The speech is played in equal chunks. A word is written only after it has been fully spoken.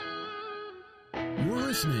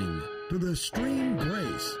listening to the Stream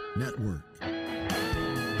Grace Network.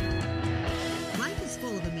 Life is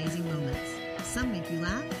full of amazing moments. Some make you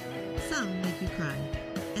laugh, some make you cry,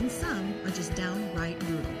 and some are just downright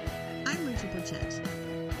brutal. I'm Rachel Burchett,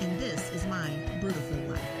 and this is my Brutiful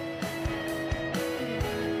Life.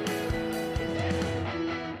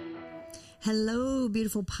 Hello,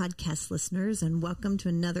 beautiful podcast listeners, and welcome to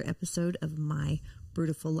another episode of my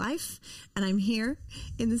Brutiful Life. And I'm here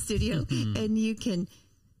in the studio, and you can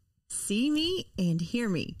see me and hear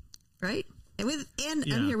me, right? And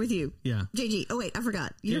I'm here with you. Yeah. JG. Oh, wait, I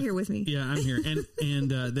forgot. You're here with me. Yeah, I'm here. And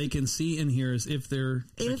they can see and hear us if they're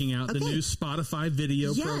checking out the new Spotify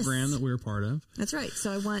video program that we're a part of. That's right.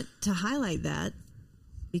 So I want to highlight that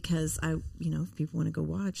because if people want to go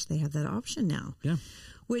watch, they have that option now. Yeah.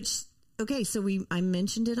 So I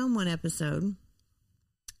mentioned it on one episode,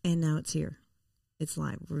 and now it's here. It's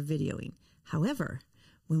live. We're videoing. However,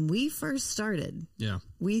 when we first started,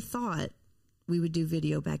 we thought we would do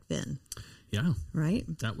video back then. Yeah. Right?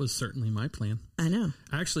 That was certainly my plan. I know.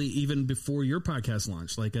 Actually, even before your podcast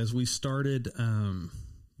launched, like as we started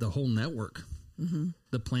the whole network,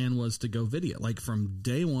 the plan was to go video. Like from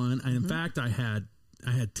day one, in fact, I had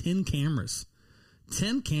 10 cameras.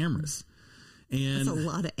 10 cameras. And that's a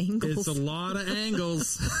lot of angles. It's a lot of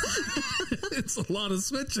angles. It's a lot of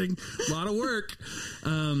switching, a lot of work.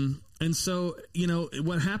 And so,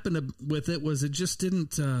 what happened with it was it just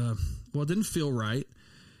didn't feel right,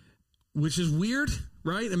 which is weird,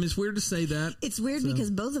 right? I mean, it's weird to say that. It's weird because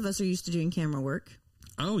both of us are used to doing camera work.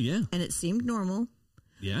 Oh, yeah. And it seemed normal.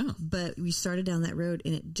 Yeah. But we started down that road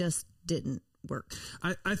and it just didn't work.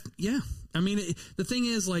 I mean, the thing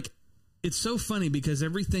is, like, it's so funny because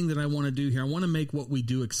everything that I want to do here, I want to make what we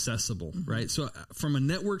do accessible, right? So from a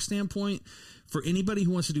network standpoint, for anybody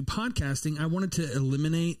who wants to do podcasting, I wanted to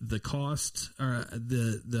eliminate the cost,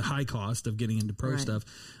 the high cost of getting into pro stuff,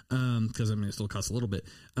 because it still costs a little bit.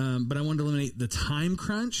 But I wanted to eliminate the time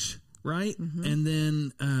crunch, right? And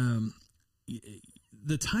then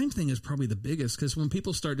the time thing is probably the biggest because when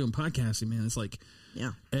people start doing podcasting, man, it's like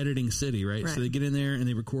editing city, right? So they get in there and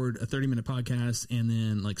they record a 30-minute podcast, and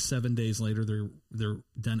then like 7 days later they're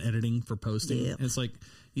done editing for posting. And it's like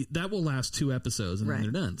that will last 2 episodes and then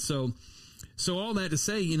they're done. So all that to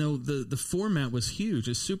say, the format was huge.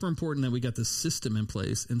 It's super important that we got the system in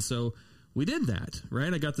place, and so we did that,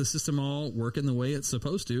 right? I got the system all working the way it's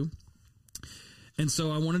supposed to. And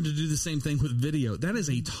so I wanted to do the same thing with video. That is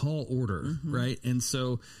a tall order, right? And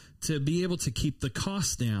so to be able to keep the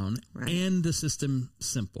costs down and the system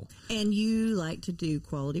simple. And you like to do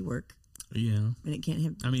quality work. Yeah. And it can't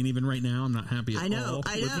have... I mean, even right now, I'm not happy at all.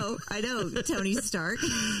 I know. Tony Stark.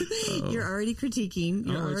 You're already critiquing.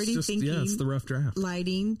 You're already thinking... Yeah, it's the rough draft.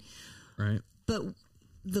 Lighting. Right. But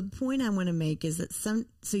the point I want to make is that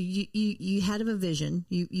so you had a vision.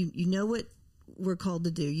 You know what we're called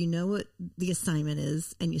to do. You know what the assignment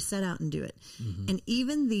is, and you set out and do it. And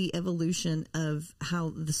even the evolution of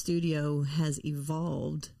how the studio has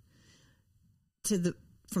evolved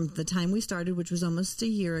from the time we started, which was almost a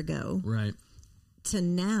year ago, right, to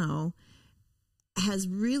now, has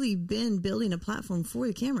really been building a platform for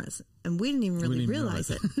the cameras, and we didn't even really realize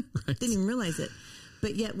it. Right. Didn't even realize it.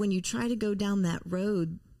 But yet, when you try to go down that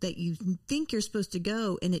road that you think you're supposed to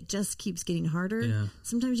go, and it just keeps getting harder,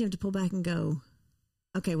 sometimes you have to pull back and go,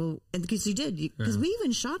 okay, well, and because you did, because we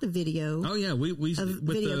even shot a video. Oh yeah, we with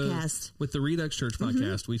video cast with the Redux Church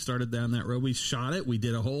podcast. We started down that road. We shot it. We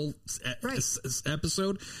did a whole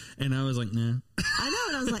episode, and I was like, nah. I know,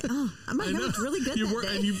 and I was like, oh, I might have looked really good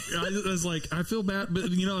that day. And I was like, I feel bad, but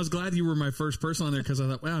I was glad you were my first person on there because I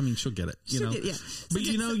thought, well, I mean, she'll get it, Yeah. But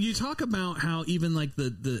you talk about how even like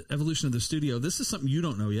the evolution of the studio. This is something you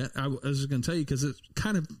don't know yet. I was going to tell you because it's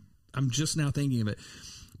kind of, I'm just now thinking of it.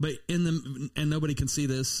 But and nobody can see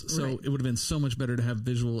this, so it would have been so much better to have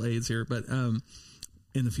visual aids here. But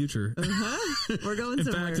in the future, we're going.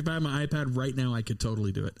 In fact, if I had my iPad right now, I could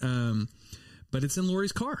totally do it. But it's in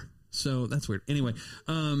Lori's car, so that's weird. Anyway,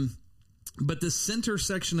 but the center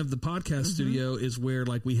section of the podcast studio is where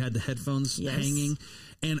like we had the headphones hanging,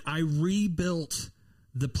 and I rebuilt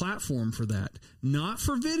the platform for that, not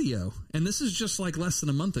for video. And this is just like less than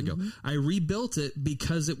a month ago. I rebuilt it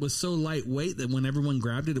because it was so lightweight that when everyone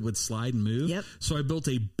grabbed it, it would slide and move. So I built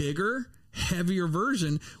a bigger, heavier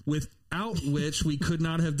version without which we could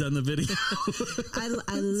not have done the video. I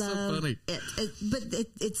love so funny. it. But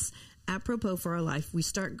it's apropos for our life. We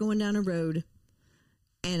start going down a road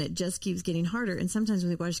and it just keeps getting harder. And sometimes we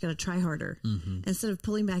think, well, I just got to try harder. Instead of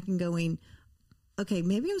pulling back and going, okay,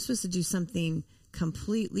 maybe I'm supposed to do something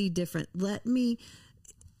completely different.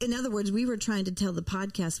 in other words, we were trying to tell the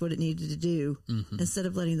podcast what it needed to do instead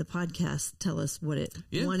of letting the podcast tell us what it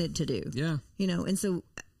wanted to do. Yeah. You know, and so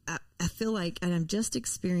I feel like, and I've just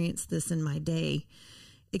experienced this in my day,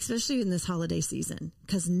 especially in this holiday season,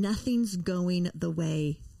 because nothing's going the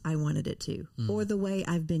way I wanted it to, or the way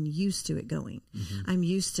I've been used to it going. I'm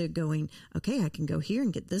used to going, okay, I can go here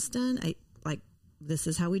and get this done. This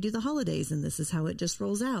is how we do the holidays, and this is how it just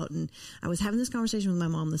rolls out. And I was having this conversation with my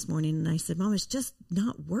mom this morning, and I said, Mom, it's just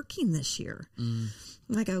not working this year.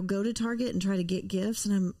 Like, I'll go to Target and try to get gifts,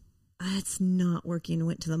 and it's not working. I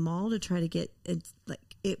went to the mall to try to get,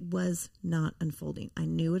 it was not unfolding. I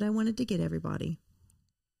knew what I wanted to get everybody,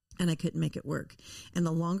 and I couldn't make it work. And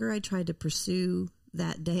the longer I tried to pursue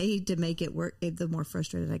that day to make it work, the more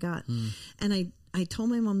frustrated I got. And I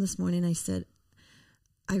told my mom this morning, I said,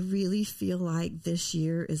 I really feel like this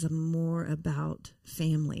year is more about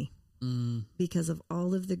family because of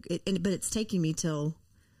all of but it's taking me till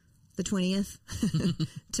the 20th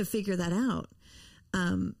to figure that out.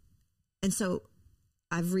 And so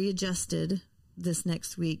I've readjusted this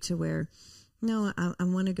next week to where, no, I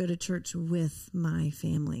want to go to church with my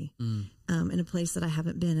family in a place that I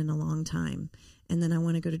haven't been in a long time. And then I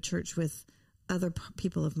want to go to church with other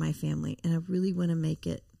people of my family. And I really want to make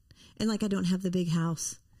it. And like, I don't have the big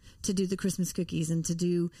house to do the Christmas cookies and to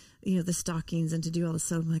do, you know, the stockings and to do all this.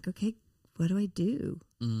 So I'm like, okay, what do I do?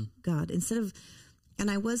 God,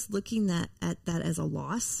 and I was looking at that as a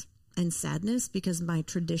loss and sadness because my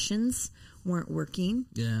traditions weren't working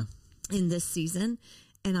in this season.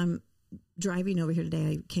 And I'm driving over here today.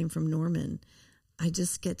 I came from Norman. I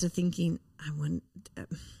just get to thinking,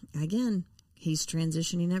 again, he's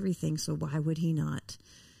transitioning everything. So why would he not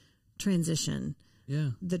transition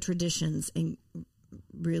the traditions and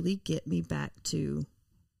really get me back to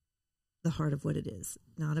the heart of what it is,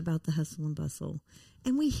 not about the hustle and bustle.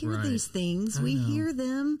 And we hear these things, we hear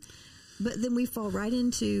them, but then we fall right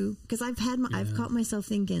into, because I've caught myself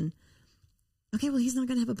thinking, okay, well, he's not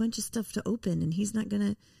going to have a bunch of stuff to open and he's not going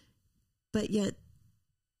to, but yet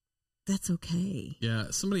that's okay. Yeah.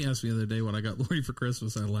 Somebody asked me the other day what I got Lori for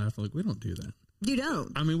Christmas. I laughed. Like, we don't do that. You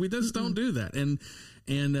don't. I mean, we just don't do that. And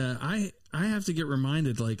I have to get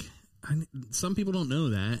reminded, like, some people don't know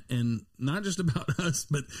that, and not just about us,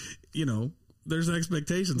 but, you know, there's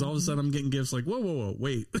expectations. All of a sudden, I'm getting gifts like, whoa,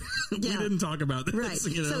 wait. We didn't talk about this. Right.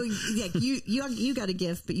 You know? So, you got a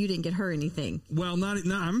gift, but you didn't get her anything. Well, not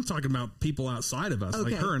I'm talking about people outside of us.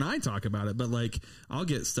 Okay. Like, her and I talk about it, but, like, I'll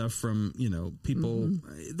get stuff from, you know, people,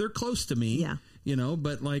 they're close to me. Yeah. You know,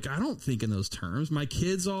 but, like, I don't think in those terms. My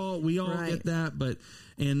kids we all get that, but,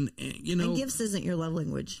 and you know. And gifts isn't your love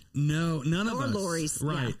language. No, none of us. Or Lori's.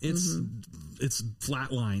 Right. Yeah. It's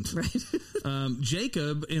flatlined. Right.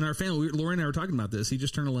 Jacob in our family, Lori and I were talking about this. He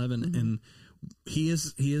just turned 11 and he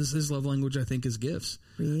is his love language, I think, is gifts.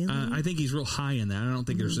 Really? I think he's real high in that. I don't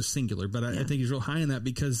think there's a singular, but I think he's real high in that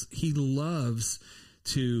because he loves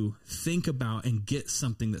to think about and get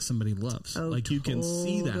something that somebody loves. Like, you can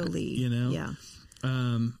see that, you know? Yeah.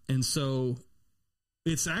 And so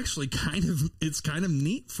it's actually kind of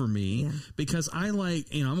neat for me because I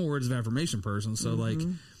like, you know, I'm a words of affirmation person. So like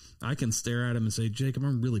I can stare at him and say, Jacob,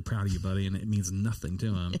 I'm really proud of you, buddy. And it means nothing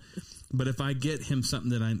to him. But if I get him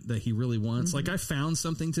something that he really wants, like I found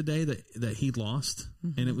something today that he lost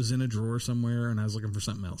and it was in a drawer somewhere and I was looking for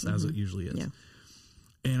something else, as it usually is. Yeah.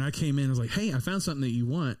 And I came in and was like, hey, I found something that you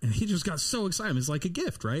want. And he just got so excited. It's like a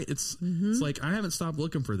gift, right? It's like, I haven't stopped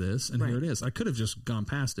looking for this. And here it is. I could have just gone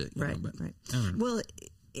past it. You know, but I don't know. Well,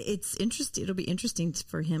 it's interesting. It'll be interesting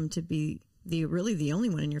for him to be really the only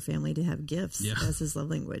one in your family to have gifts as his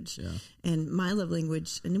love language. Yeah. And my love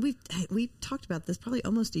language, and we talked about this probably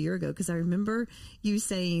almost a year ago, because I remember you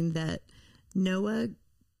saying that Noah,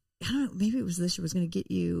 I don't know, maybe it was this year, was going to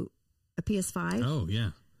get you a PS5. Oh,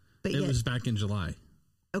 yeah. But it was back in July.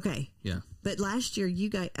 Okay. Yeah. But last year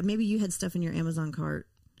maybe you had stuff in your Amazon cart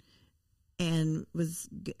and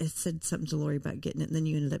it said something to Lori about getting it, and then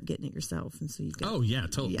you ended up getting it yourself. And so you got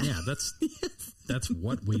totally. Yeah, that's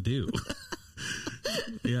what we do.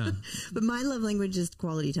 Yeah. But my love language is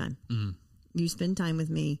quality time. You spend time with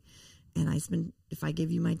me, and if I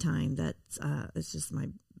give you my time, that's it's just my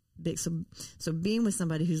big, so being with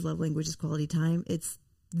somebody whose love language is quality time, it's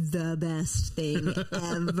the best thing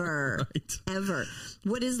ever. Ever.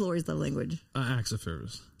 What is Lori's love language? Acts of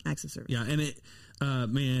service. Acts of service. Yeah. And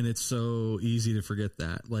it's so easy to forget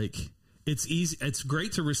that. Like, it's easy. It's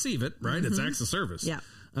great to receive it, right? It's acts of service. Yeah.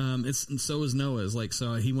 So is Noah's. Like,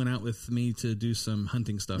 so he went out with me to do some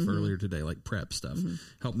hunting stuff earlier today, like prep stuff,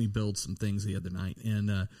 helped me build some things the other night. And,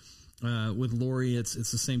 with Lori, it's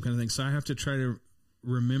the same kind of thing. So I have to try to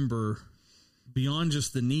remember beyond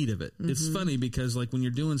just the need of it. It's funny because like when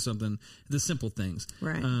you're doing something, the simple things,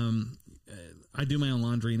 Right. I do my own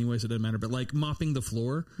laundry anyway, so it doesn't matter. But like mopping the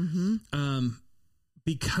floor,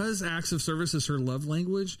 because acts of service is her love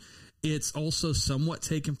language, it's also somewhat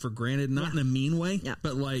taken for granted, not in a mean way,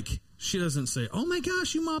 but like she doesn't say, "Oh my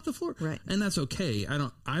gosh, you mopped the floor," Right. and that's okay.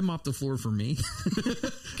 I mop the floor for me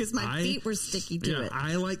Because my feet were sticky to it.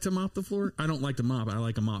 I like to mop the floor. I don't like to mop. I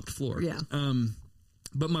like a mopped floor. Yeah.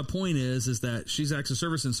 But my point is that she's acts of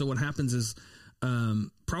service, and so what happens is.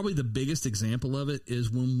 Probably the biggest example of it is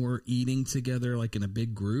when we're eating together, like in a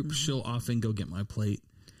big group, she'll often go get my plate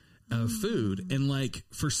of food. And like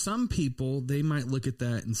for some people, they might look at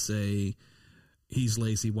that and say, he's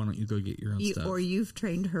lazy. Why don't you go get your own stuff? Or you've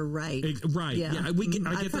trained her right. Right. Yeah. I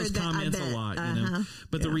get those comments a lot, you know,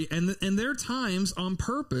 but and there are times on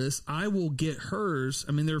purpose, I will get hers.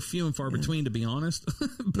 I mean, they're few and far between, to be honest,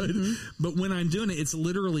 but when I'm doing it, it's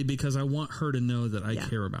literally because I want her to know that I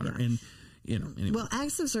care about her. And, you know, anyway. Well,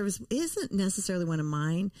 acts of service isn't necessarily one of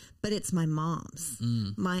mine, but it's my mom's.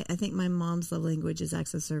 I think my mom's love language is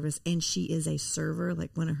acts of service, and she is a server. Like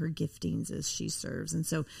one of her giftings is she serves, and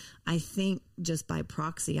so I think just by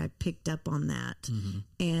proxy, I picked up on that.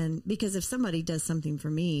 And because if somebody does something for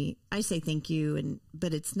me, I say thank you,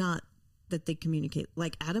 but it's not that they communicate.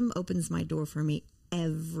 Like Adam opens my door for me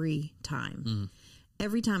every time.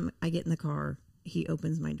 Every time I get in the car, he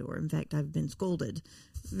opens my door. In fact, I've been scolded,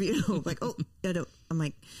 you know, like, oh, I'm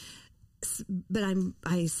like, but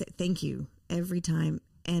I say thank you every time.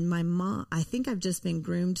 And my mom, I think I've just been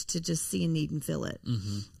groomed to just see a need and fill it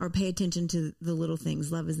or pay attention to the little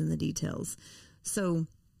things. Love is in the details. So,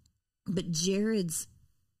 but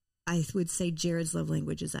I would say Jared's love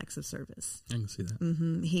language is acts of service. I can see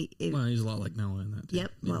that. Well, he's a lot like Noah in that too.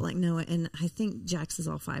 Yep, a lot like Noah. And I think Jax is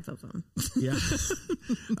all 5 of them. Yeah.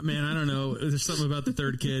 Man, I don't know. There's something about the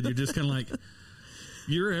third kid. You're just kind of like,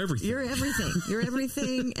 you're everything. You're everything. You're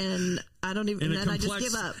everything. And I don't even, I just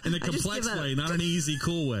give up. In a complex way, not an easy,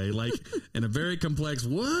 cool way. Like in a very complex,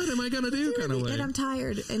 what am I going to do kind of way. And I'm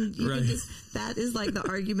tired. And you can that is like the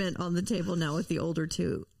argument on the table now with the older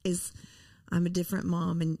two is I'm a different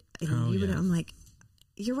mom. And I'm like,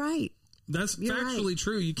 you're right. That's factually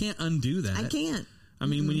true. You can't undo that. I can't. I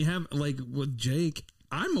mean, when you have, like, with Jake,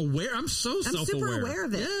 I'm aware. I'm self-aware. I'm super aware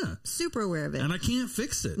of it. Yeah. Super aware of it. And I can't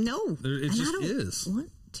fix it. No. It just is. I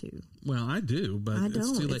want to. Well, I do, but I don't.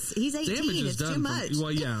 It's too late. He's 18. Damage is it's done too much.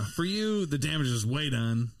 Well, yeah. For you, the damage is way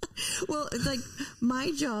done. Well, it's like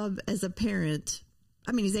my job as a parent,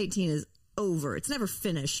 I mean, he's 18 is over. It's never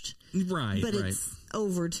finished. Right, but it's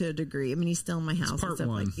over to a degree. I mean, he's still in my house. It's part one.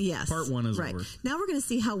 Like, yes. Part one is right. over. Now we're going to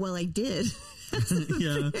see how well I did.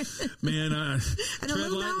 Yeah. Man,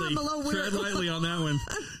 tread lightly on that one.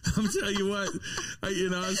 I'm telling you what, I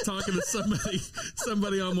was talking to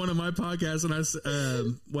somebody on one of my podcasts, and I said,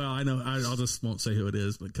 well, I know, I'll just won't say who it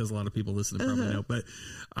is because a lot of people listening probably know, but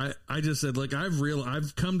I just said, like,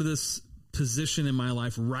 I've come to this position in my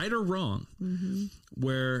life, right or wrong,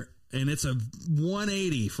 where, and it's a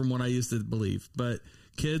 180 from what I used to believe, but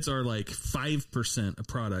kids are like 5% a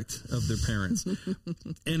product of their parents.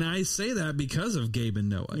 And I say that because of Gabe and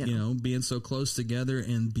Noah, you know, being so close together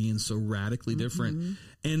and being so radically different.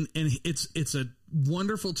 And it's a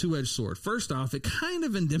wonderful two-edged sword. First off, it kind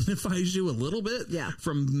of indemnifies you a little bit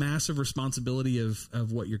from massive responsibility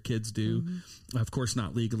of what your kids do. Of course,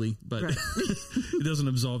 not legally, but it doesn't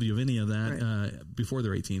absolve you of any of that before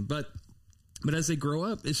they're 18. But as they grow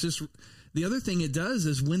up, it's just the other thing it does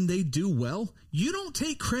is when they do well, you don't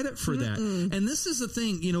take credit for that. And this is the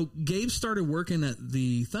thing, you know, Gabe started working at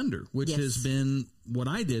the Thunder, which has been what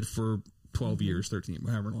I did for 12 years, 13,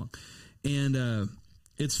 however long. And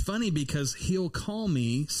it's funny because he'll call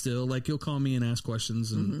me still, like he'll call me and ask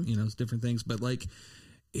questions and, you know, different things. But like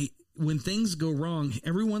when things go wrong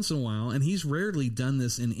every once in a while, and he's rarely done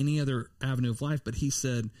this in any other avenue of life, but he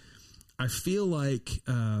said, I feel like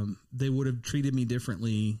they would have treated me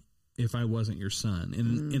differently if I wasn't your son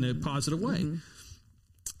in a positive way.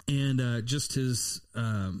 And just his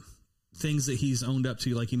things that he's owned up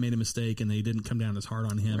to, like he made a mistake and they didn't come down as hard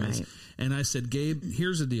on him. And I said, Gabe,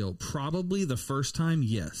 here's the deal. Probably the first time,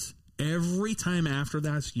 yes. Every time after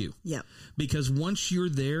that's you. Yep. Because once you're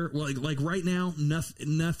there, well, like right now,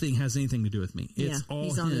 nothing has anything to do with me. It's all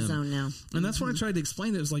he's him. On his own now. And that's what I tried to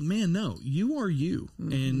explain. It was like, man, no, you are you,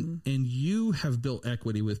 and you have built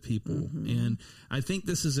equity with people. And I think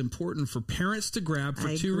this is important for parents to grab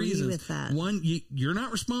for two reasons. With that. One, you're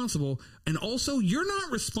not responsible, and also you're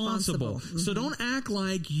not responsible. So don't act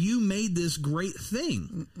like you made this great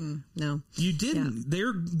thing. No, you didn't.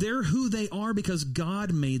 They're who they are because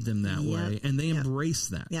God made them that that way, and they embrace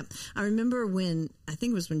that. Yep. I remember when, I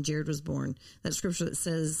think it was when Jared was born, that scripture that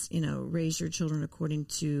says, raise your children according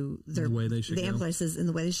to the way they should go. The Amplified says, in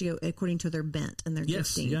the way they should go, according to their bent and their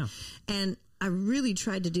gifting. Yeah. And I really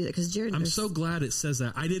tried to do that because Jared. I'm so glad it says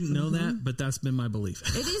that. I didn't know that, but that's been my belief.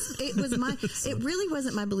 It really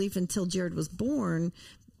wasn't my belief until Jared was born,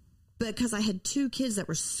 because I had two kids that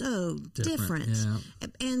were so different. Yeah.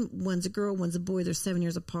 And one's a girl, one's a boy. They're 7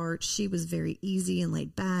 years apart. She was very easy and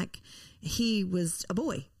laid back. He was a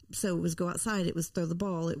boy. So it was go outside. It was throw the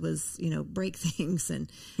ball. It was, break things and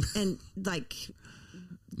like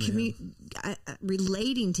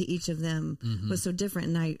relating to each of them was so different.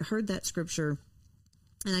 And I heard that scripture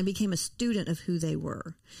and I became a student of who they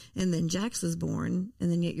were. And then Jax was born,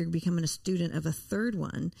 and then yet you're becoming a student of a third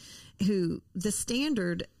one who the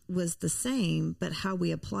standard was the same, but how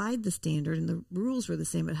we applied the standard and the rules were the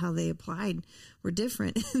same, but how they applied were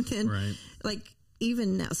different. And then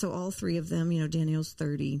even now, so all three of them, Daniel's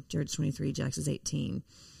 30, Jared's 23, Jax is 18.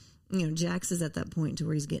 Jax is at that point to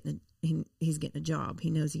where he's getting a job.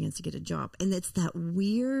 He knows he has to get a job. And it's that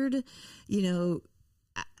weird, not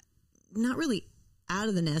really out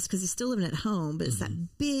of the nest because he's still living at home, but it's that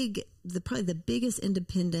probably the biggest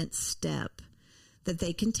independent step that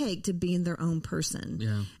they can take to being their own person.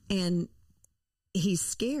 Yeah. And he's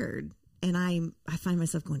scared. And I find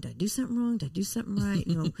myself going, did I do something wrong? Did I do something right?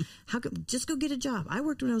 How could just go get a job? I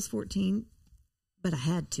worked when I was 14, but I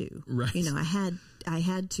had to. Right. I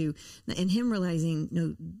had to. And him realizing,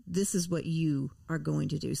 no, this is what you are going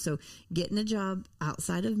to do. So getting a job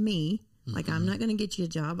outside of me, like I'm not going to get you a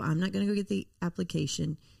job. I'm not going to go get the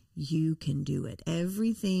application. You can do it.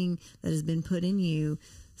 Everything that has been put in you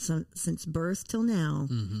since birth till now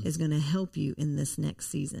is going to help you in this next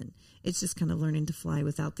season. It's just kind of learning to fly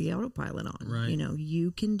without the autopilot on. Right.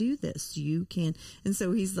 You can do this. You can. And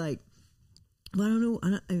so he's like, well, I don't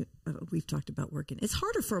know. We've talked about working. It's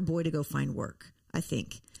harder for a boy to go find work, I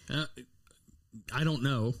think. I don't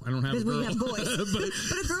know. I don't have a girl. We have boys. but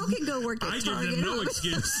a girl can go work at Target. I give them no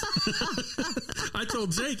excuse. I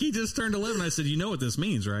told Jake, he just turned 11. I said, you know what this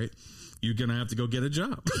means, right? You're going to have to go get a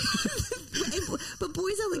job. But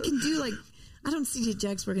boys only can do I don't see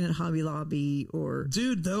Jax working at Hobby Lobby or...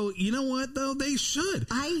 Dude, though, you know what, though? They should.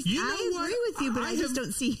 I agree with you, but I just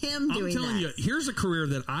don't see him doing that. I'm telling you, here's a career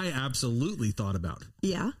that I absolutely thought about.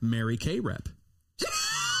 Yeah? Mary Kay rep.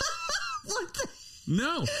 What the...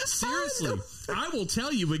 No, seriously. I will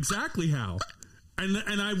tell you exactly how. And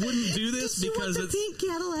I wouldn't do this because it's pink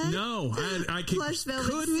Cadillac. No, I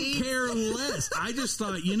couldn't care less. I just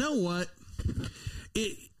thought, you know what?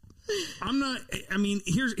 Here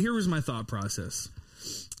was my thought process.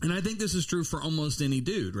 And I think this is true for almost any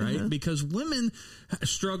dude, right? Because women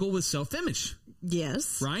struggle with self-image.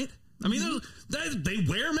 Yes. Right? I mean, they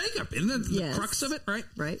wear makeup. Isn't that the crux of it, right?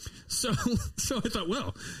 Right. So I thought,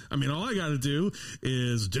 well, all I got to do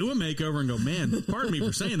is do a makeover and go, man, pardon me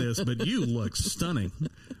for saying this, but you look stunning.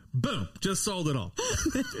 Boom. Just sold it all.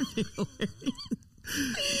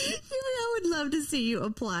 I would love to see you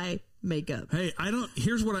apply makeup. Hey,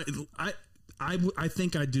 here's what I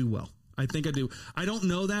think I do well. I think I do. I don't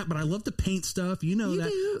know that, but I love to paint stuff. You know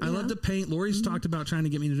that. I love to paint. Lori's talked about trying to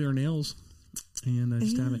get me to do her nails. And I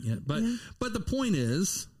just haven't yet. But the point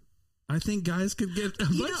is, I think guys could get a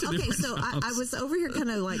bunch of different jobs. I was over here kind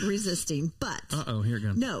of resisting, but... Uh-oh, here it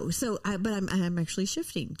goes. No, but I'm actually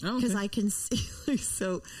shifting. Because I can see...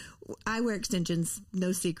 So I wear extensions,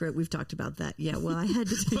 no secret. We've talked about that. Yeah, well, I had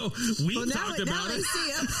to take... talked about it. I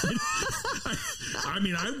see them.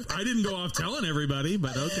 I didn't go off telling everybody,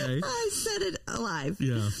 but okay. I said it alive.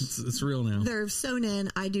 Yeah, it's real now. They're sewn in.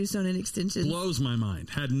 I do sewn in extensions. Blows my mind.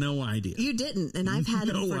 Had no idea. You didn't, and I've had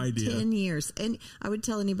them for 10 years. And I would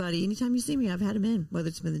tell anybody, anytime you see me, I've had them in. Whether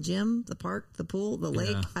it's been the gym, the park, the pool, the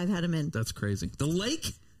lake, I've had them in. That's crazy. The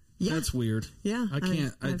lake? Yeah. That's weird. Yeah. I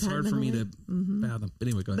can't. It's hard for me to fathom. But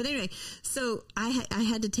anyway, go ahead. But anyway, so I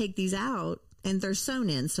had to take these out, and they're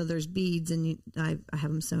sewn in. So there's beads, and I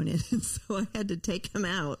have them sewn in. And so I had to take them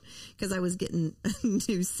out because I was getting a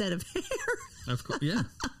new set of hair. Of course, yeah.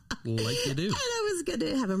 Like you do. And I was going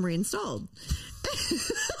to have them reinstalled.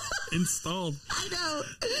 Installed. I know.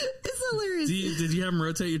 It's hilarious. Did you have them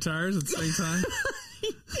rotate your tires at the same time?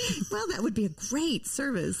 Well, that would be a great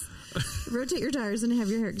service. Rotate your tires and have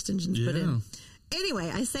your hair extensions put in. Anyway,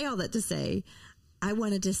 I say all that to say I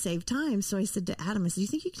wanted to save time. So I said to Adam, I said, you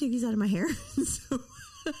think you can take these out of my hair? So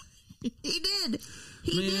he did.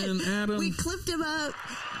 He did. Adam. We clipped him up.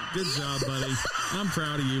 Good job, buddy. I'm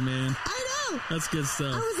proud of you, man. I know. That's good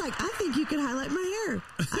stuff. I was like, I think you could highlight my hair. hair.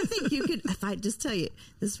 I think you could, if I just tell you,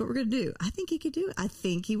 this is what we're going to do. I think he could do it. I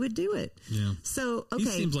think he would do it. Yeah. So, okay. He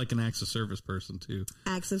seems like an acts of service person too.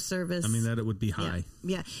 Acts of service. I mean, that it would be high.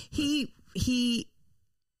 Yeah. He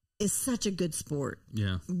is such a good sport.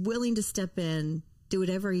 Yeah. Willing to step in, do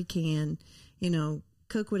whatever he can,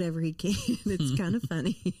 cook whatever he can. It's kind of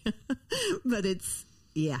funny, but it's,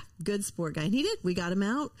 good sport guy. And he did. We got him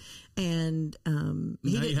out, and now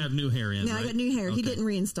you have new hair in. Now right? I got new hair. Okay. He didn't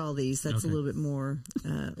reinstall these. That's a little bit more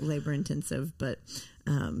labor intensive, but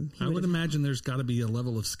I would imagine there's got to be a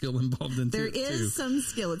level of skill involved in there it, too. is some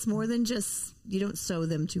skill. It's more than just you don't sew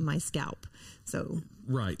them to my scalp. So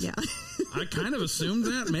right. Yeah. I kind of assumed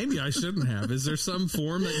that. Maybe I shouldn't have. Is there some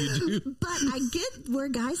form that you do? But I get where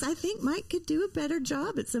guys, I think Mike could do a better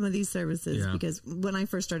job at some of these services because when I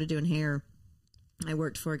first started doing hair, I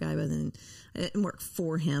worked for a guy, but then I didn't work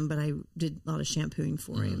for him, but I did a lot of shampooing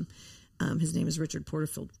for him. His name is Richard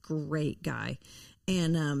Porterfield. Great guy.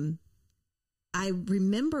 And I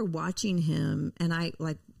remember watching him, and I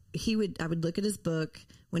would look at his book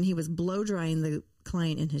when he was blow drying the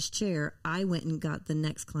client in his chair. I went and got the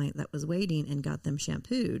next client that was waiting and got them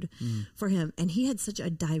shampooed for him. And he had such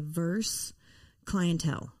a diverse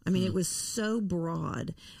clientele. I mean, it was so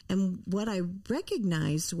broad. And what I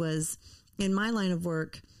recognized was in my line of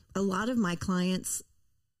work, a lot of my clients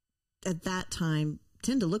at that time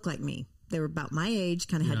tend to look like me. They were about my age,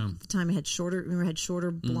 kind of had, at the time I had shorter,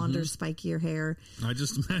 blonder, spikier hair. I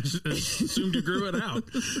just assumed you grew it out,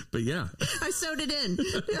 but yeah. I sewed it in.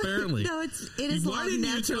 Apparently. No, it is Why didn't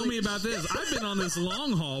you tell me about this? I've been on this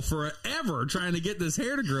long haul forever trying to get this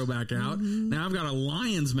hair to grow back out. Now I've got a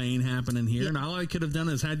lion's mane happening here, and all I could have done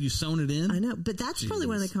is had you sewn it in. I know, but that's probably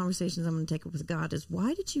one of the conversations I'm going to take up with God is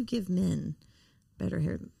why did you give men better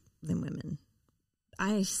hair than women?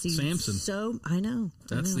 I see Samson. I know.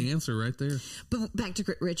 That's the answer right there. But back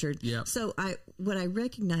to Richard. Yeah. So what I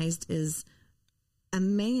recognized is a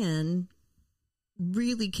man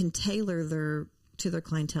really can tailor to their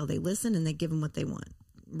clientele. They listen and they give them what they want.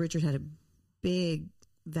 Richard had a big,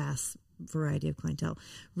 vast variety of clientele.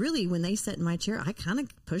 Really, when they sat in my chair, I kind of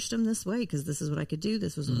pushed them this way because this is what I could do.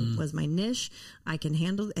 This was my niche. I can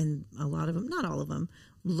handle, and a lot of them, not all of them,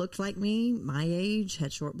 looked like me, my age,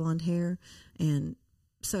 had short blonde hair, and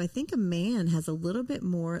so I think a man has a little bit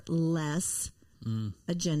less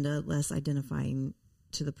agenda, less identifying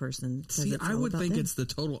to the person. See, I would think it's the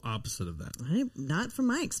total opposite of that. Not from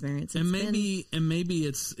my experience. And maybe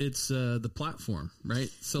it's the platform, right?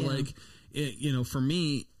 So for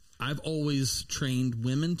me, I've always trained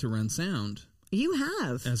women to run sound. You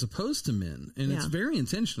have, as opposed to men, and it's very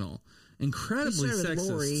intentional. Incredibly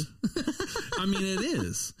sexist. I mean, it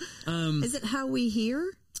is. Is it how we hear?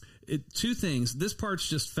 Two things. This part's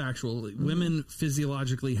just factual. Women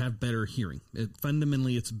physiologically have better hearing.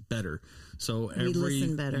 Fundamentally, it's better. So we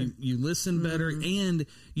listen better. You listen better, and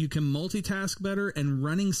you can multitask better. And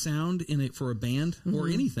running sound in it for a band or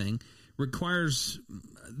anything requires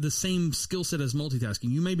the same skill set as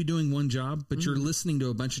multitasking. You may be doing one job, but you're listening to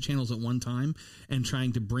a bunch of channels at one time and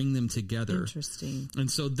trying to bring them together. Interesting. And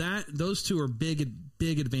so those two are big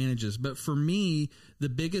advantages. But for me, the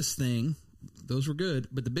biggest thing, those were good,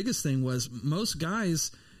 but the biggest thing was most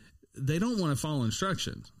guys, they don't want to follow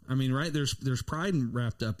instructions. I mean, right? There's pride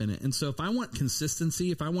wrapped up in it. And so if I want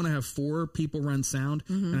consistency, if I want to have 4 people run sound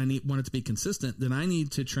and I want it to be consistent, then I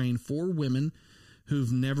need to train 4 women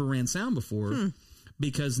who've never ran sound before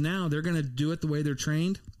because now they're going to do it the way they're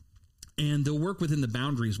trained and they'll work within the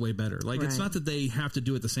boundaries way better. Like it's not that they have to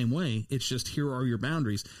do it the same way. It's just, here are your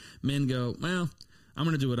boundaries. Men go, well, I'm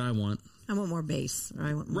going to do what I want. I want more bass. Or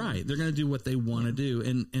I want more. Right. They're going to do what they want to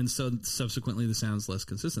do. And so subsequently the sound's less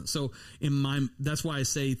consistent. So that's why I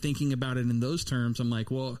say, thinking about it in those terms, I'm like,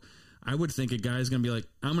 well, I would think a guy's going to be like,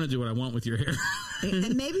 I'm going to do what I want with your hair.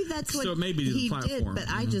 And maybe that's what so maybe he the platform, did.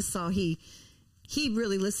 But I just saw he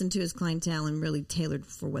really listened to his clientele and really tailored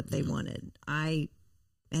for what they wanted.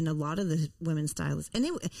 And a lot of the women stylists,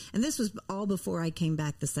 and this was all before I came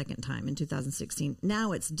back the second time in 2016.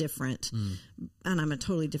 Now it's different, and I'm a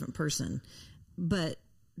totally different person. But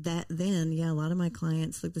a lot of my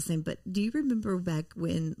clients look the same. But do you remember back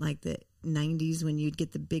when, like the 90s, when you'd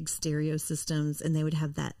get the big stereo systems and they would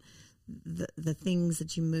have the things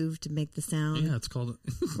that you move to make the sound? Yeah, it's called.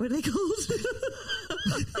 What are they called?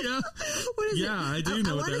 Yeah. What is it? I do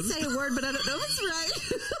know. I want to say a word, but I don't know if it's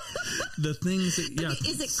right. The things that,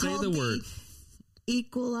 is it say called the word.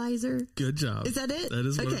 Equalizer? Good job. Is that it? That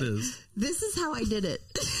is what it is. This is how I did it.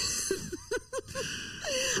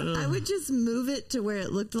 I would just move it to where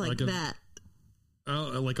it looked like that.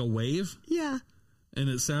 Oh, like a wave? Yeah. And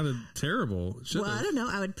it sounded terrible. I don't know.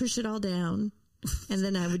 I would push it all down And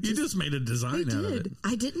then I would You just made a design out of it.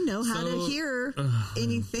 I didn't know how to hear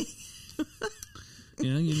anything.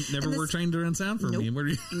 Yeah, you never were trained to run sound for me. Where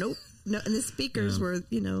do you? Nope. No, and the speakers were,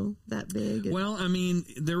 that big. Well, I mean,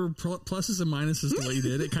 there were pluses and minuses to what you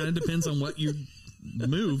did. It kind of depends on what you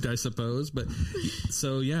moved, I suppose. But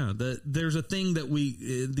so, yeah, there's a thing that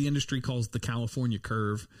the industry calls the California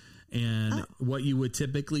curve. And what you would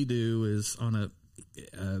typically do is on a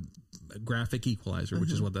graphic equalizer,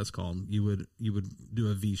 which is what that's called, you would do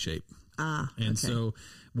a V shape. And so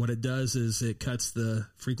what it does is it cuts the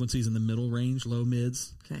frequencies in the middle range, low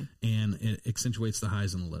mids, and it accentuates the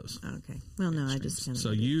highs and the lows. Okay. Well, no, I just kind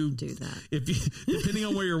of you do that. If you, depending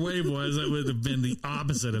on where your wave was, it would have been the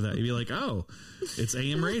opposite of that. You'd be like, oh, it's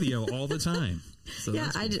AM radio all the time. So yeah,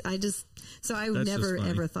 cool. I never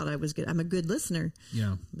ever thought I was good. I'm a good listener.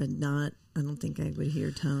 Yeah. But I don't think I would hear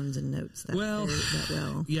tones and notes that well.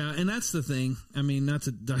 Yeah, and that's the thing. I mean, not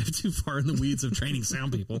to dive too far in the weeds of training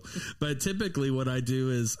sound people, but typically what I do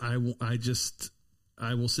is I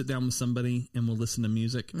will sit down with somebody and we'll listen to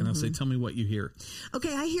music and I'll say, tell me what you hear.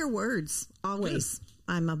 Okay, I hear words always. Good.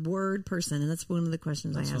 I'm a word person, and that's one of the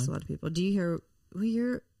questions I ask a lot of people. Do you hear? Well,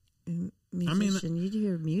 you're a musician. You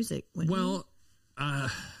hear music.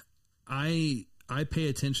 I pay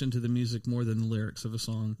attention to the music more than the lyrics of a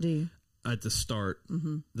song. Do you? At the start.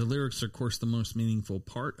 The lyrics are, of course, the most meaningful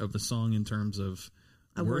part of the song in terms of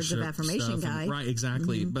a words of affirmation guy. Right,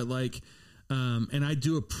 exactly. But and I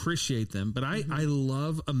do appreciate them, but I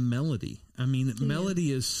love a melody. I mean,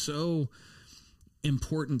 melody is so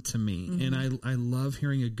important to me, and I love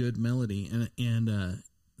hearing a good melody, and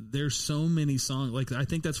there's so many songs. Like, I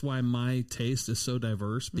think that's why my taste is so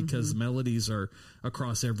diverse, because melodies are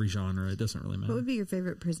across every genre. It doesn't really matter. What would be your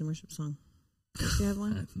favorite praise and worship song? Do you have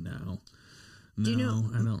one? No. Do you know?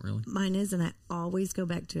 I don't really. Mine is, and I always go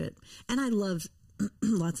back to it. And I love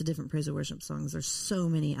lots of different praise and worship songs. There's so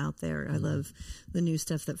many out there. I love the new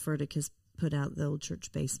stuff that Furtick has put out, the Old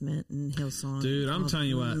Church Basement and Hillsong. Dude, I'm telling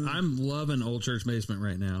you what, I'm loving Old Church Basement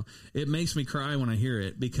right now. It makes me cry when I hear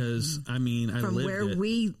it because, I mean, I From lived where it.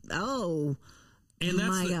 And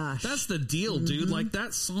that's that's the deal, dude. Like,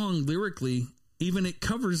 that song lyrically, even it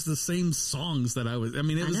covers the same songs that it was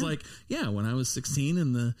like, when I was 16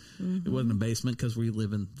 in it wasn't a basement because we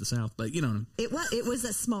live in the South, but you know. It was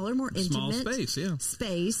a smaller, more intimate. Small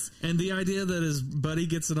space. And the idea that his buddy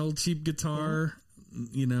gets an old cheap guitar,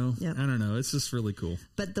 I don't know. It's just really cool.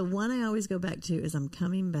 But the one I always go back to is I'm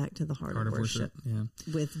Coming Back to the Heart of Worship. Yeah.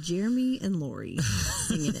 With Jeremy and Lori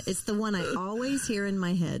singing it. It's the one I always hear in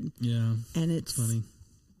my head. Yeah. And it's funny.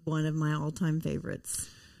 One of my all-time favorites.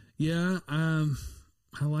 Yeah, I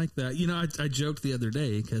like that. I joked the other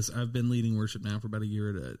day because I've been leading worship now for about a year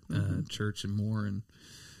at a church and more, and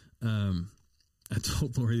I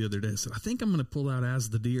told Lori the other day, I said, I think I'm going to pull out As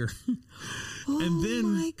the Deer. And then,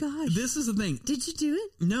 my gosh. This is the thing. Did you do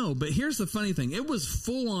it? No, but here's the funny thing. It was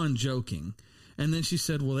full-on joking. And then she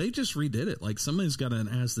said, well, they just redid it. Like, somebody's got an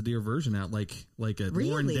As the Deer version out, like a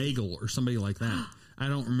Lauren Daigle or somebody like that. I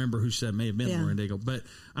don't remember who said it. May have been Lauren Daigle. But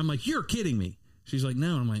I'm like, you're kidding me. She's like,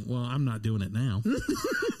 no. I'm like, well, I'm not doing it now.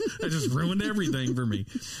 I just ruined everything for me.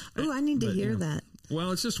 Oh, I need to hear that.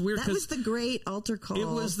 Well, it's just weird. That was the great altar call. It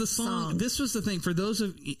was the song. This was the thing. For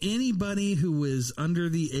anybody who is under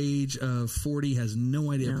the age of 40 has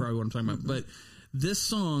no idea probably what I'm talking about. But this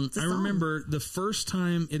song, I remember the first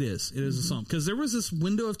time it is a song. Because there was this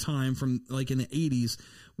window of time from like in the 80s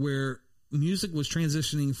where music was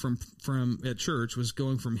transitioning from at church, was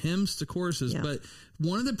going from hymns to choruses. But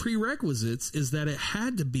one of the prerequisites is that it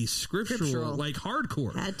had to be scriptural. Like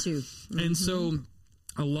hardcore. Had to. And so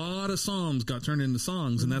a lot of psalms got turned into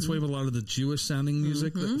songs, and that's why we have a lot of the Jewish sounding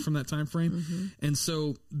music from that time frame. And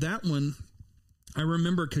so that one, I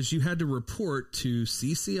remember because you had to report to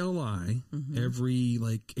CCLI every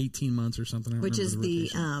like 18 months or something. Which is the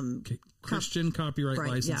Christian Copyright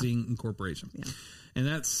Licensing Incorporation. Yeah. And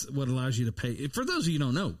that's what allows you to pay. For those of you who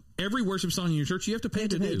don't know, every worship song in your church, you have to pay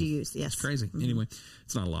to use. Yes. It's crazy. Anyway,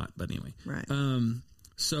 it's not a lot, but anyway. Right.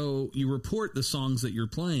 So you report the songs that you're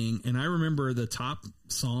playing, and I remember the top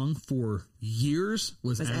song for years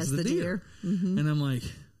was As the Deer. And I'm like,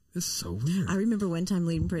 this is so weird. I remember one time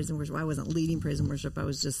leading praise and worship. I wasn't leading praise and worship. I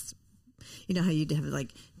was just, how you'd have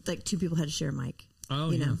like two people had to share a mic.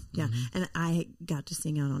 Oh, yeah. And I got to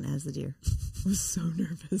sing out on As the Deer. I was so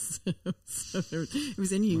nervous. It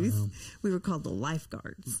was in youth. Wow. We were called the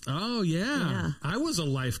lifeguards. Oh, yeah. I was a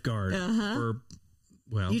lifeguard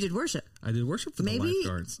you did worship. I did worship for the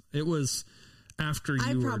lifeguards. It was after you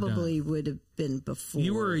were done. I probably would have been before.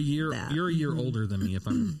 You were a year. You're a year older than me, if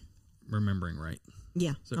I'm remembering right.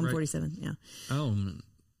 Yeah, I'm 47. Yeah. Oh,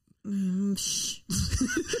 Shh.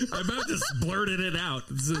 I about just blurted it out.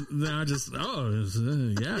 Now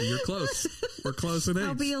yeah, you're close. We're close in age.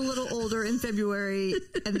 I'll be a little older in February,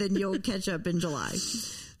 and then you'll catch up in July.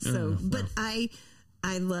 So, but I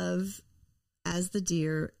love As the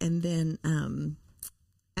Deer, and then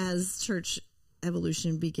as church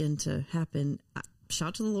evolution began to happen,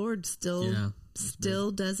 shout to the Lord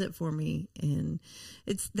still does it for me. And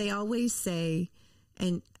they always say,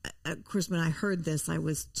 and of course, when I heard this, I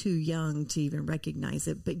was too young to even recognize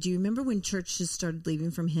it. But do you remember when churches started leaving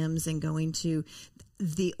from hymns and going to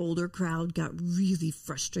the older crowd got really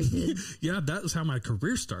frustrated? Yeah, that was how my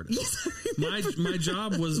career started. Yes, my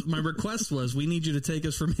job was, my request was, we need you to take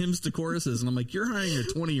us from hymns to choruses. And I'm like, you're hiring a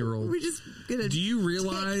 20-year-old. We're just going to do you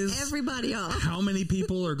realize take everybody off? How many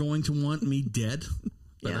people are going to want me dead?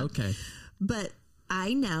 But okay. But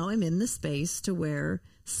I now am in the space to where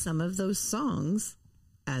some of those songs,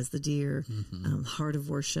 As the Deer, Heart of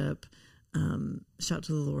Worship, Shout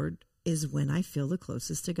to the Lord, is when I feel the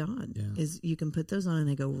closest to God. Yeah. Is you can put those on and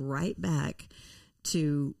they go right back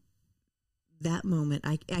to that moment.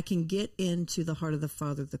 I can get into the heart of the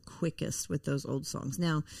Father the quickest with those old songs.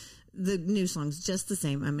 Now, the new songs, just the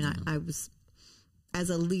same. I mean, I was, as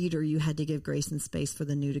a leader, you had to give grace and space for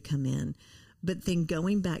the new to come in. But then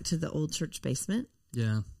going back to the old church basement.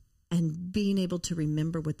 Yeah. And being able to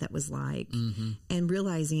remember what that was like, and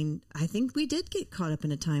realizing, I think we did get caught up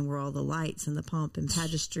in a time where all the lights and the pomp and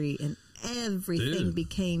pageantry and everything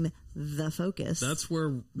became the focus. That's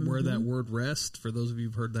where that word rest, for those of you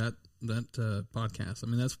who've heard that podcast. I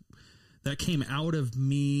mean, that came out of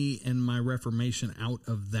me and my reformation, out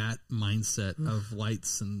of that mindset of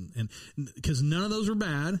lights and because none of those are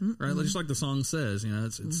bad, right? Just like the song says,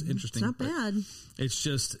 it's interesting. It's not bad. It's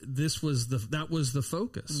just, that was the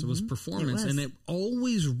focus. It was performance, and it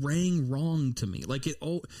always rang wrong to me. Like it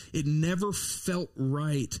never felt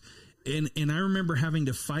right. And I remember having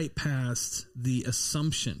to fight past the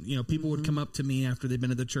assumption. People would come up to me after they'd been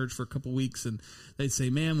at the church for a couple weeks, and they'd say,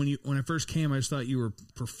 "Man, when I first came, I just thought you were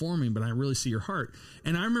performing, but I really see your heart."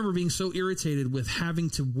 And I remember being so irritated with having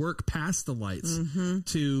to work past the lights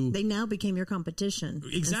They now became your competition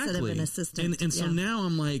instead of an assistant. And so now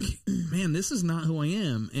I'm like, man, this is not who I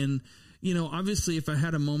am. And obviously, if I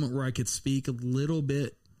had a moment where I could speak a little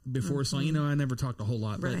bit before a song, I never talked a whole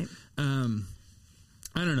lot, right. But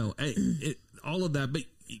I don't know, all of that, but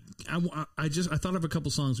I thought of a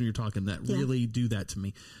couple songs when you're talking that really do that to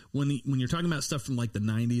me. When you're talking about stuff from like the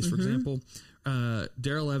 90s, for example,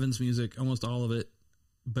 Daryl Evans' music, almost all of it,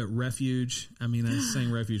 but Refuge. I mean, I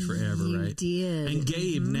sang Refuge forever, right? Did. And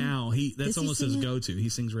Gabe now, that's almost his go-to. He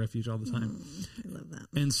sings Refuge all the time. I love that.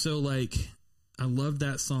 And so, like, I love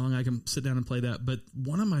that song. I can sit down and play that. But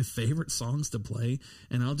one of my favorite songs to play,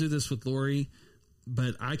 and I'll do this with Lori,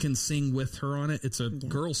 but I can sing with her on it. It's a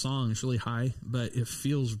girl song. It's really high, but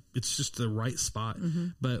it's just the right spot.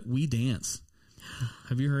 But We Dance.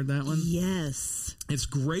 Have you heard that one? Yes. It's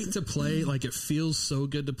great to play. Like, it feels so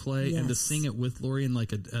good to play and to sing it with Lori in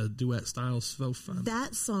like a duet style is so fun.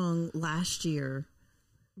 That song last year,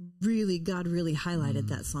 God really highlighted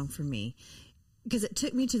that song for me, because it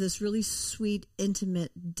took me to this really sweet,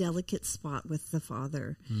 intimate, delicate spot with the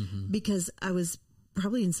Father, because I was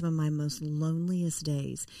probably in some of my most loneliest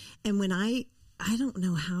days. And when I don't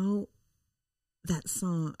know how that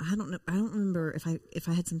song, I don't remember if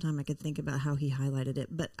I had some time I could think about how he highlighted it.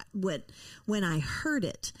 But when I heard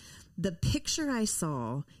it, the picture I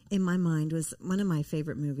saw in my mind was, one of my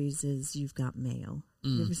favorite movies is You've Got Mail.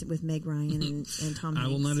 You ever seen, with Meg Ryan and Tom Hanks? I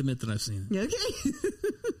will not admit that I've seen it. Okay.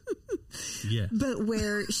 Yeah. But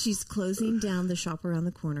where she's closing down the shop around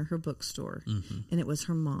the corner, her bookstore, and it was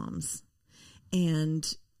her mom's. And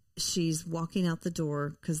she's walking out the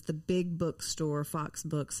door because the big bookstore, Fox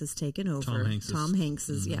Books, has taken over. Tom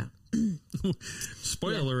Hanks's, yeah.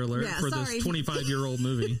 Spoiler alert for this 25-year-old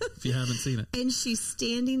movie, if you haven't seen it. And she's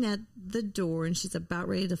standing at the door, and she's about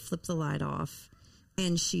ready to flip the light off.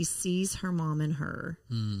 And she sees her mom and her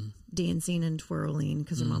dancing and twirling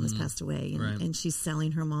because her mom has passed away. And she's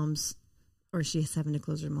selling her mom's, or she's having to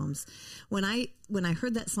close her mom's. When I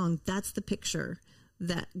heard that song, that's the picture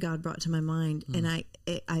that God brought to my mind. And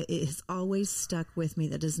it has always stuck with me.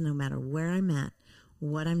 That doesn't, no matter where I'm at,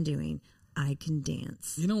 what I'm doing, I can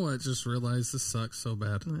dance. You know what? I just realized this sucks so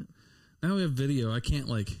bad. What? Now we have video. You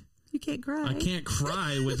can't cry. I can't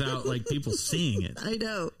cry without like people seeing it. I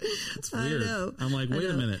know. It's weird. I know. I'm like, wait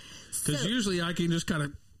a minute. Because usually I can just kind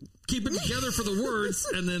of keep it together for the words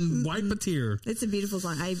and then wipe a tear. It's a beautiful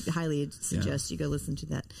song. I highly suggest you go listen to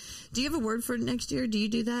that. Do you have a word for next year? Do you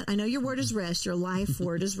do that? I know your word is rest. Your life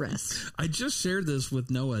word is rest. I just shared this with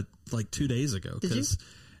Noah like 2 days ago. Did you?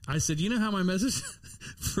 I said, you know how my message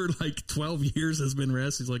for like 12 years has been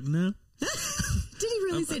rest? He's like, no. Did he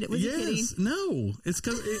really say that? Was he kidding? No. It's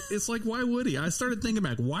because it's like, why would he? I started thinking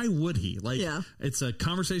back, why would he? Like, it's a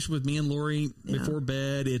conversation with me and Lori before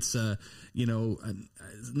bed. It's not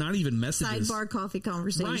even messages. Sidebar coffee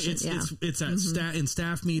conversation. Right. It's at in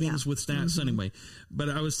staff meetings with staff. So anyway, but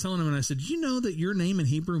I was telling him, and I said, you know that your name in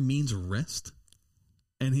Hebrew means rest?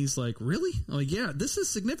 And he's like, really? I'm like, yeah, this is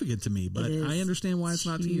significant to me, but I understand why it's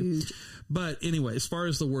not to you. But anyway, as far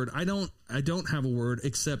as the word, I don't have a word,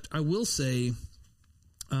 except I will say,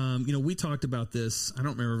 we talked about this. I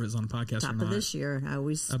don't remember if it was on a podcast or not. Top of this year, I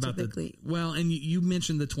always about typically. And you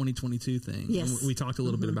mentioned the 2022 thing. Yes. We talked a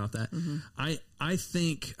little bit about that. I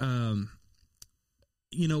think,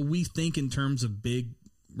 we think in terms of big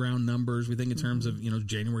round numbers. We think in terms of,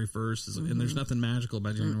 January 1st, and there's nothing magical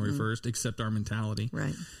about January 1st except our mentality.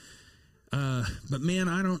 Right. But man,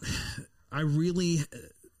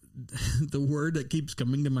 the word that keeps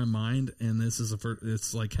coming to my mind, and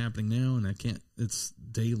it's like happening now, and it's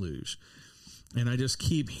deluge. And I just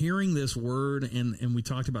keep hearing this word, and we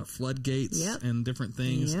talked about floodgates and different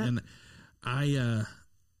things. Yep. And I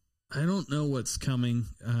don't know what's coming,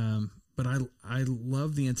 but I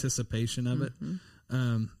love the anticipation of it.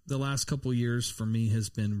 The last couple of years for me has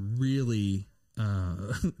been really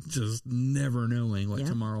just never knowing what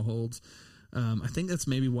tomorrow holds. I think that's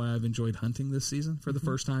maybe why I've enjoyed hunting this season for the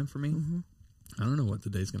first time for me. I don't know what the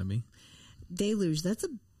day's going to be. Deluge, that's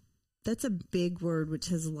a big word, which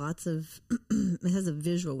has lots of, it has a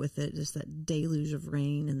visual with it, just that deluge of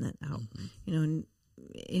rain, and that and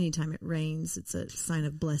anytime it rains, it's a sign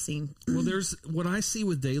of blessing. Well, there's what I see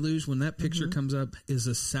with deluge when that picture comes up is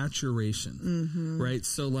a saturation, right?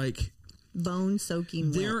 So like bone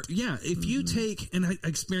soaking wet. Yeah. If you take, and I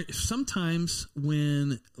experience sometimes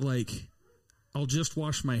when like I'll just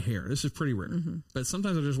wash my hair. This is pretty rare, but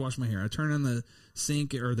sometimes I'll just wash my hair. I turn on the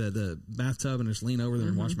sink or the bathtub and just lean over there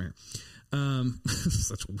and wash my hair.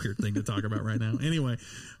 Such a weird thing to talk about right now. Anyway,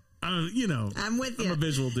 I'm with you. I'm a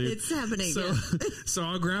visual dude. It's happening. So, so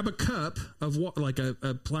I'll grab a cup of like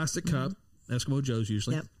a plastic cup. Eskimo Joe's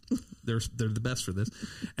usually. Yep. They're the best for this,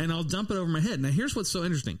 and I'll dump it over my head. Now, here's what's so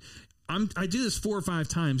interesting. I do this 4 or 5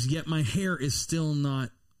 times, yet my hair is still not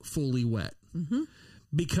fully wet.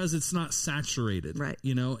 Because it's not saturated, right?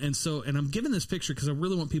 And I'm giving this picture because I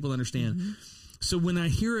really want people to understand. So when I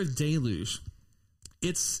hear a deluge,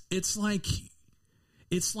 it's like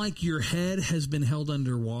your head has been held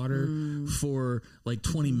underwater for like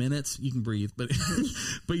 20 minutes. You can breathe, but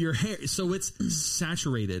but your hair, so it's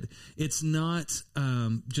saturated. It's not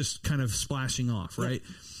just kind of splashing off, right?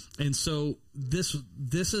 Yep. And so this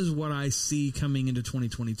is what I see coming into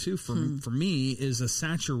 2022 for me is a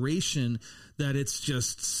saturation that it's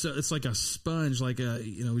just so it's like a sponge, like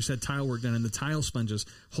we said tile work done, and the tile sponges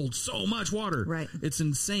hold so much water, right? It's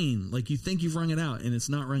insane. Like you think you've wrung it out, and it's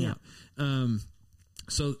not wrung out.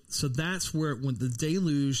 So that's where when the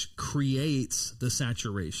deluge creates the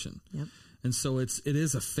saturation. Yep. And so it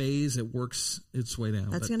is a phase. It works its way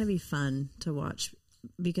down. That's going to be fun to watch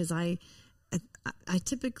because I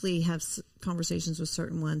typically have conversations with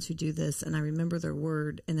certain ones who do this, and I remember their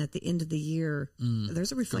word. And at the end of the year,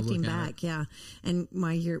 there's a reflecting back. Yeah. And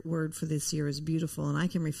my word for this year is beautiful. And I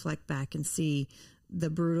can reflect back and see the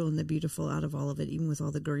brutal and the beautiful out of all of it, even with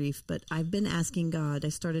all the grief. But I've been asking God. I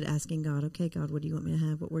started asking God, okay, God, what do you want me to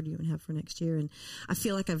have? What word do you want to have for next year? And I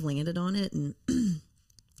feel like I've landed on it. And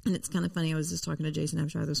and it's kind of funny. I was just talking to Jason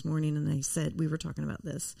Abshire this morning, and I said, we were talking about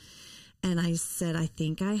this. And I said, I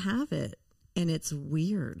think I have it. And it's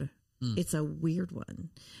weird. It's a weird one.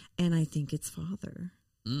 And I think it's Father.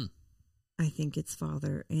 I think it's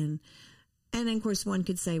Father. And of course, one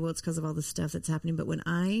could say, well, it's because of all the stuff that's happening. But when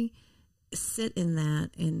I sit in that,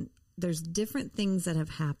 and there's different things that have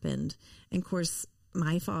happened. And of course,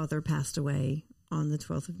 my father passed away on the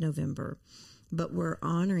 12th of November. But we're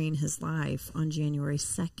honoring his life on January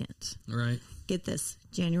 2nd. Right. Get this,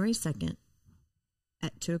 January 2nd.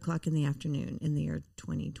 At 2:00 in the afternoon in the year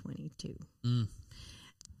 2022.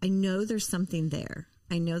 I know there's something there.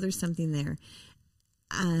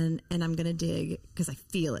 And I'm going to dig because I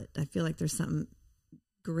feel it. I feel like there's some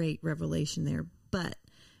great revelation there. But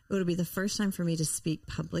it would be the first time for me to speak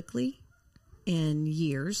publicly in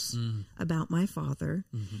years about my father.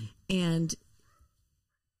 And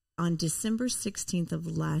on December 16th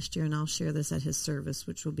of last year, and I'll share this at his service,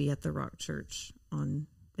 which will be at the Rock Church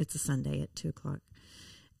it's a Sunday at 2:00.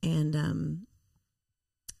 And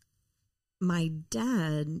my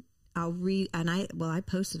dad, I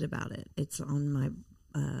posted about it. It's on my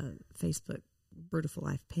Facebook Brutal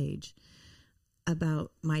Life page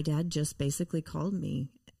about my dad just basically called me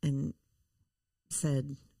and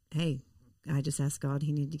said, hey, I just asked God,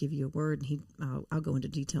 he needed to give you a word, and I'll go into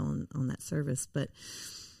detail on that service. But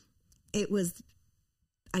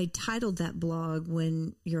I titled that blog,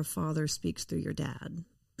 When Your Father Speaks Through Your Dad,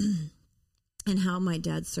 and how my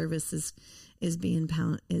dad's service is being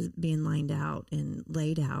lined out and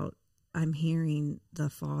laid out. I'm hearing the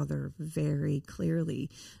Father very clearly,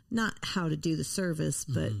 not how to do the service,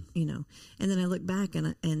 but, and then I look back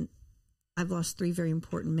and I've lost 3 very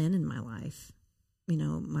important men in my life.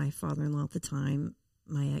 My father-in-law at the time,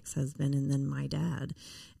 my ex-husband, and then my dad.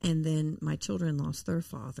 And then my children lost their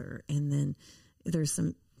father. And then there's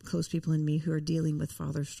some close people in me who are dealing with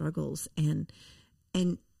father struggles. And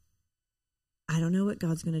I don't know what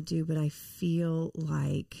God's going to do, but I feel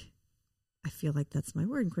like that's my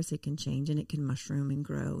word. Of course, it can change and it can mushroom and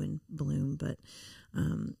grow and bloom, but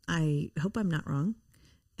I hope I'm not wrong.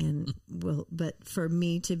 But for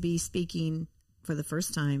me to be speaking for the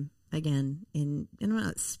first time again, and I'm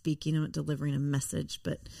not speaking, I'm not delivering a message,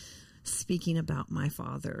 but speaking about my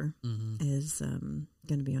father is going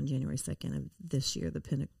to be on January 2nd of this year,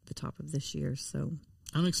 the top of this year. So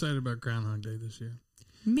I'm excited about Groundhog Day this year.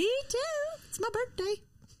 Me too. It's my birthday.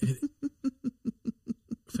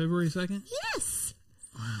 February 2nd? Yes.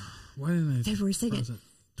 Wow. Why didn't I? February 2nd.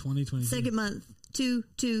 2022. Second month. 2.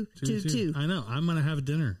 I know. I'm gonna have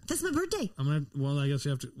dinner. That's my birthday. I guess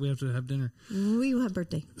we have to have dinner. We will have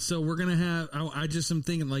birthday. So we're gonna have. I just am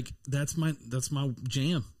thinking like that's my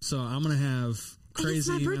jam. So I'm gonna have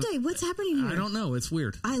crazy. And it's my birthday. What's happening here? I don't know. It's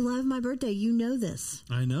weird. I love my birthday. You know this.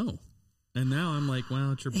 I know. And now I'm like,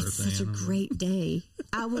 well, it's your birthday. It's such a great day.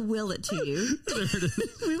 I will will it to you. There it is.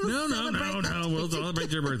 No. We'll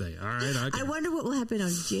celebrate your birthday. All right. I wonder what will happen on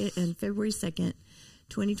February 2nd,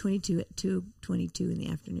 2022 at 2:22 in the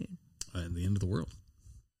afternoon. At the end of the world,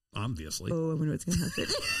 obviously. Oh, I wonder what's going to happen.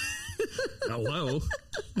 Hello.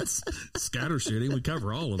 It's scatter shooting. We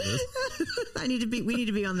cover all of this. We need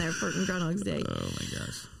to be on there for Groundhog's Day. Oh, my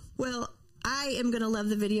gosh. Well, I am going to love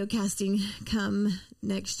the video casting come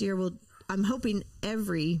next year. I'm hoping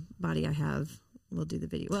everybody I have will do the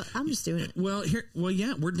video. Well, I'm just doing it. We're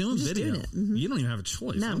doing video. Doing it. Mm-hmm. You don't even have a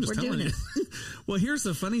choice. No, I'm just we're telling doing you. Well, here's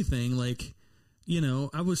the funny thing. Like,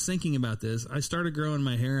 I was thinking about this. I started growing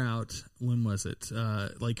my hair out. When was it?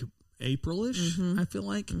 Like April-ish, I feel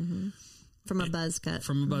like. Mm-hmm. From a buzz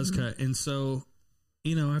cut. And so,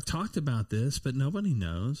 I've talked about this, but nobody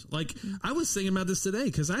knows. Like, I was thinking about this today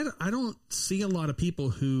because I don't see a lot of people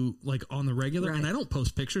who, like, on the regular, and I don't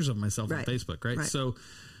post pictures of myself on Facebook, right? So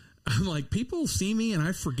I'm like, people see me and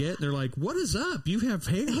I forget. They're like, what is up? You have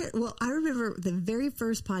hair. Well, I remember the very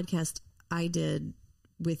first podcast I did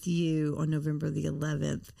with you on November the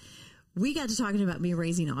 11th. We got to talking about me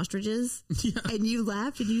raising ostriches, and you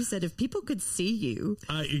laughed and you said, if people could see you.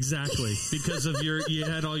 Exactly. Because of you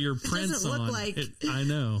had all your prints doesn't look on. like I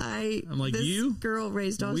know. I'm like, this girl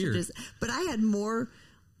raised ostriches. Weird. But I had more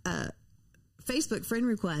Facebook friend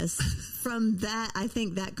requests from that, I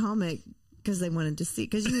think that comic, because they wanted to see,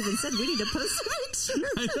 because you even said we need to post a picture.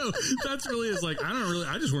 I know. That's really is like,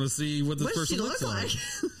 I just want to see what this person looks like.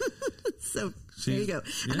 So there you go.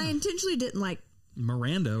 Yeah. And I intentionally didn't like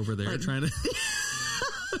Miranda over there trying to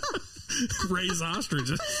raise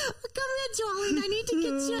ostriches. Come here, Jolene. I need to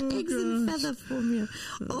get your eggs and feather from you.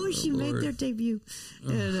 Oh, she made their debut.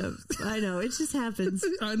 And, I know. It just happens.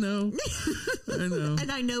 I know.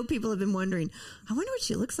 And I know people have been wondering, I wonder what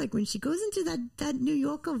she looks like when she goes into that New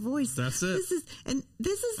Yorker voice. That's it.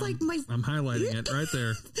 This is like my... I'm highlighting it right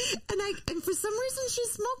there. And for some reason, she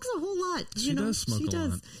smokes a whole lot. She does smoke a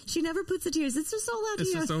lot. She never puts the tears. It's just all out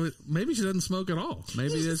here. Maybe she doesn't smoke at all.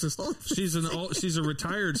 Maybe it's just she's a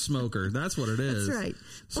retired smoker. That's what it is. That's right.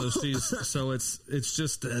 So it's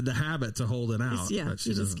just the habit to hold it out.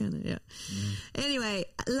 She just kind of Anyway,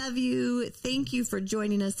 I love you. Thank you for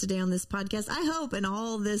joining us today on this podcast. I hope in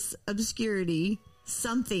all this obscurity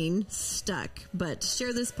something stuck. But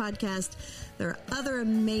share this podcast. There are other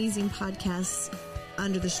amazing podcasts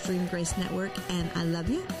under the Stream Grace Network, and I love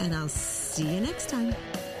you, and I'll see you next time.